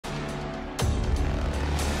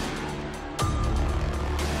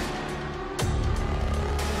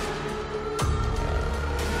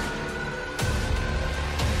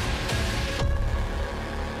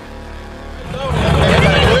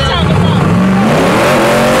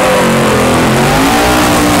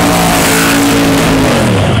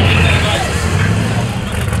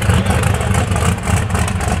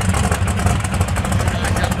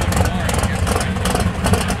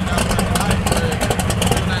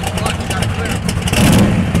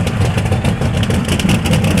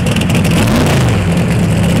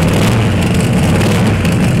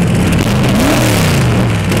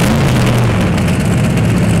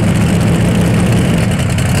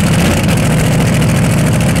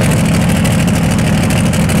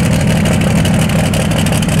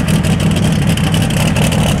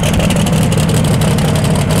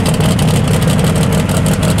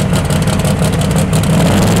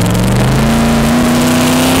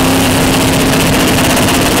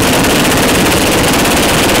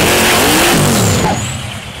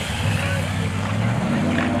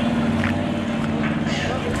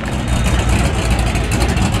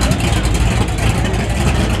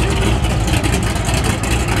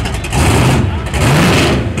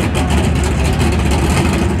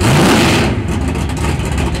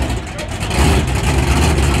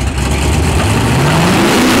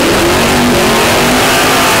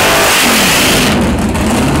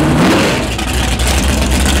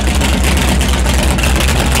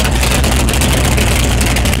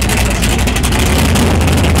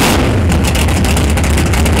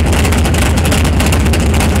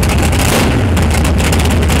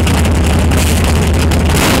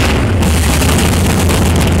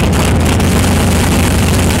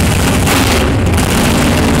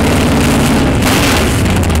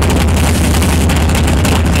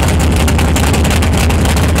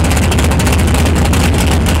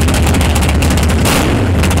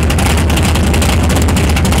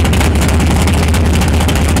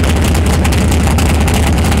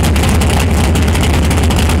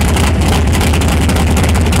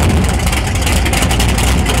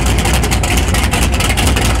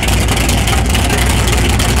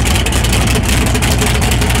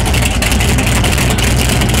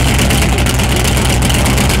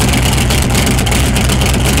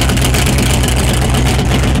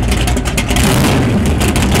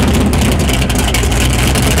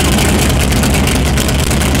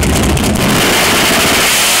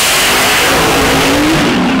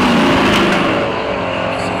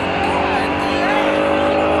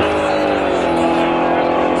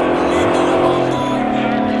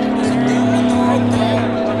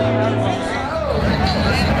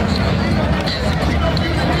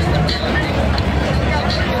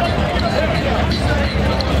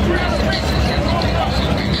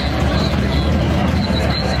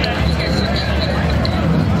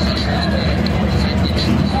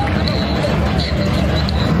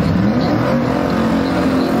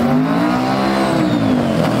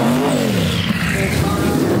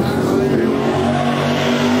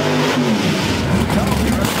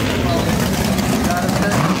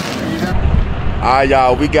Alright,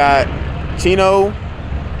 y'all, we got Chino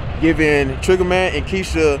giving Triggerman and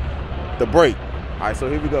Keisha the break. Alright, so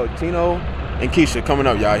here we go. Chino and Keisha coming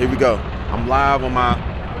up, y'all. Here we go. I'm live on my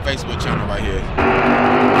Facebook channel right here.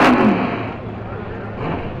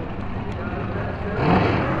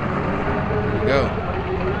 Here we go.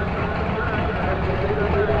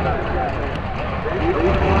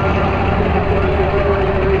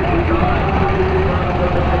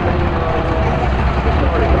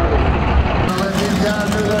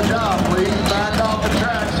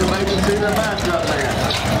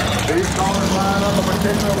 These cars line up a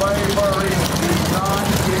particular way for a reason. These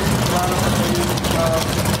non-kids line up a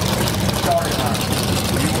starting line.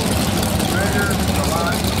 Measure the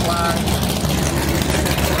line flag.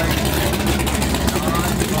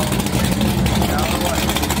 Out of the way.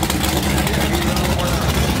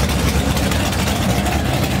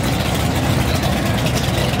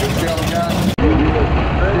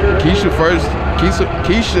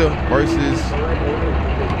 Keisha versus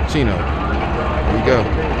Chino. Here we go.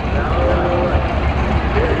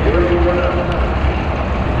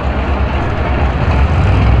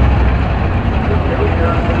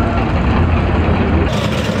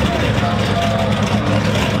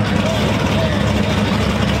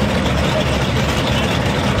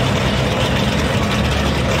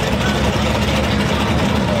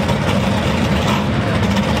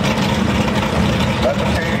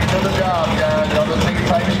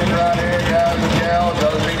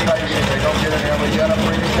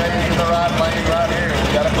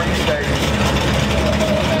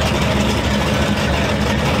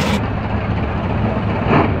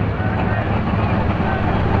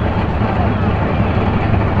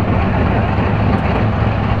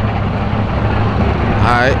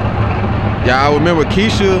 Alright, y'all remember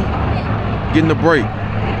Keisha getting the break.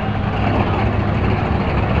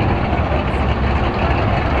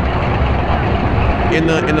 In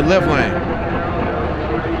the left lane.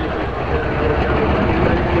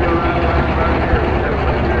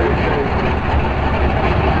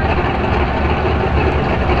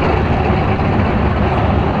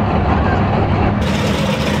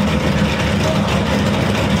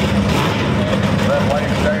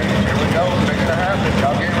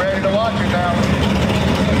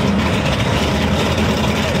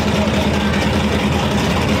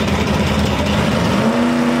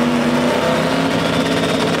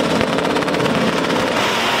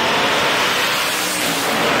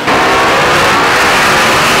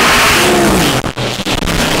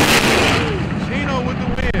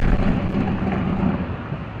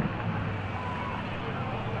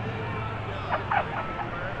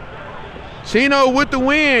 Chino with the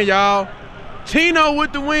win, y'all. Chino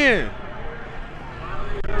with the win.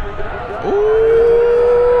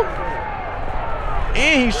 Ooh.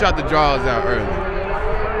 And he shot the draws out early.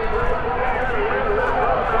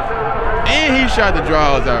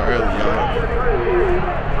 Y'all.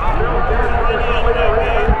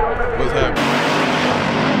 What's happening?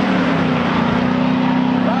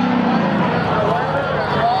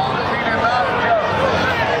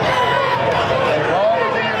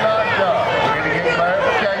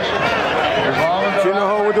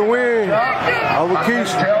 Over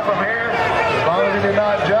Keisha. Tell from here, as long as he did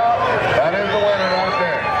not jump, that is the winner right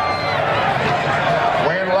there.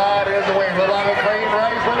 Win light is the win. Looked like a clean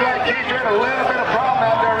race. Looked like Keisha had a little bit of problem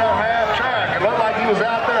out there around half track. It looked like he was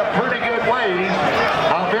out there a pretty good ways.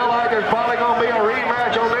 I feel like there's probably going to be a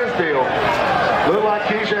rematch on this deal. Looked like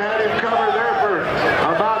Keisha had him covered there for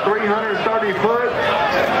about 330 foot.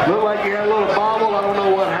 Looked like he had a little bobble. I don't know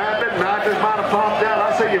what happened. I just might have popped out.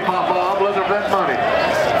 I see you pop off. I'm looking for that money.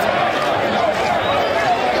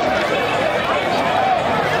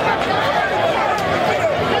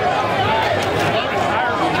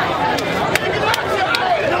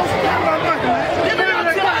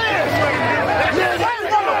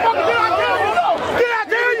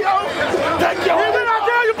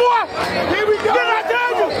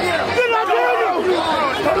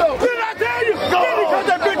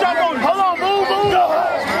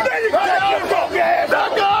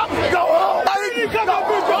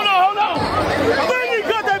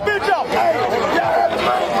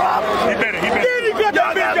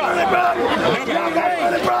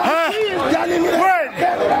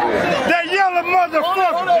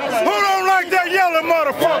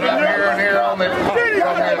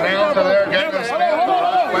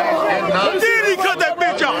 Did he cut that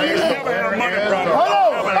bitch off? Hold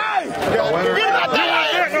on. Hey! Get out there!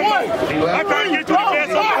 I'm trying to get you the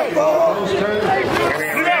best of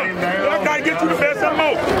I'm trying to get you the best of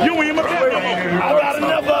more. You ain't my best no more. I got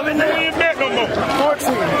enough of it now. You ain't bet no more.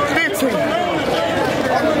 14, 15.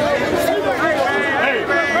 Hey,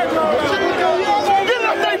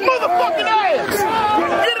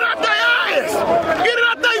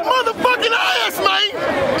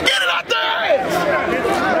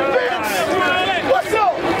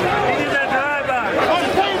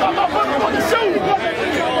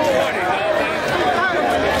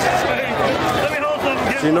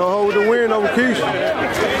 Chino hold the win over Keisha. They're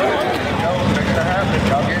gonna happen.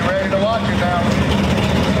 Y'all get ready to watch it now.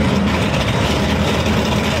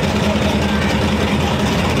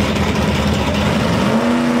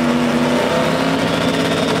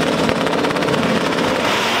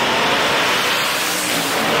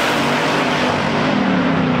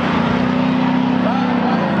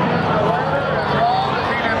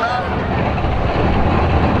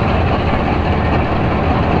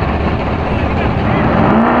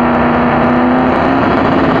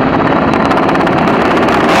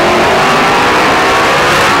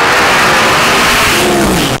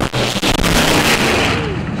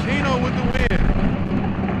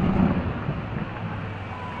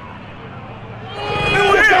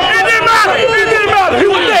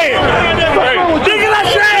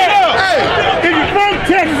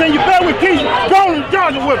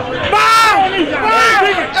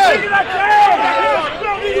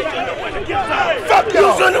 Fuck you,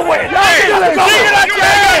 son of a way. He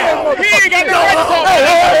ain't got no right to talk.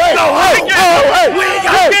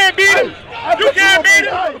 You can't beat him. You can't beat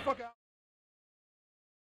him.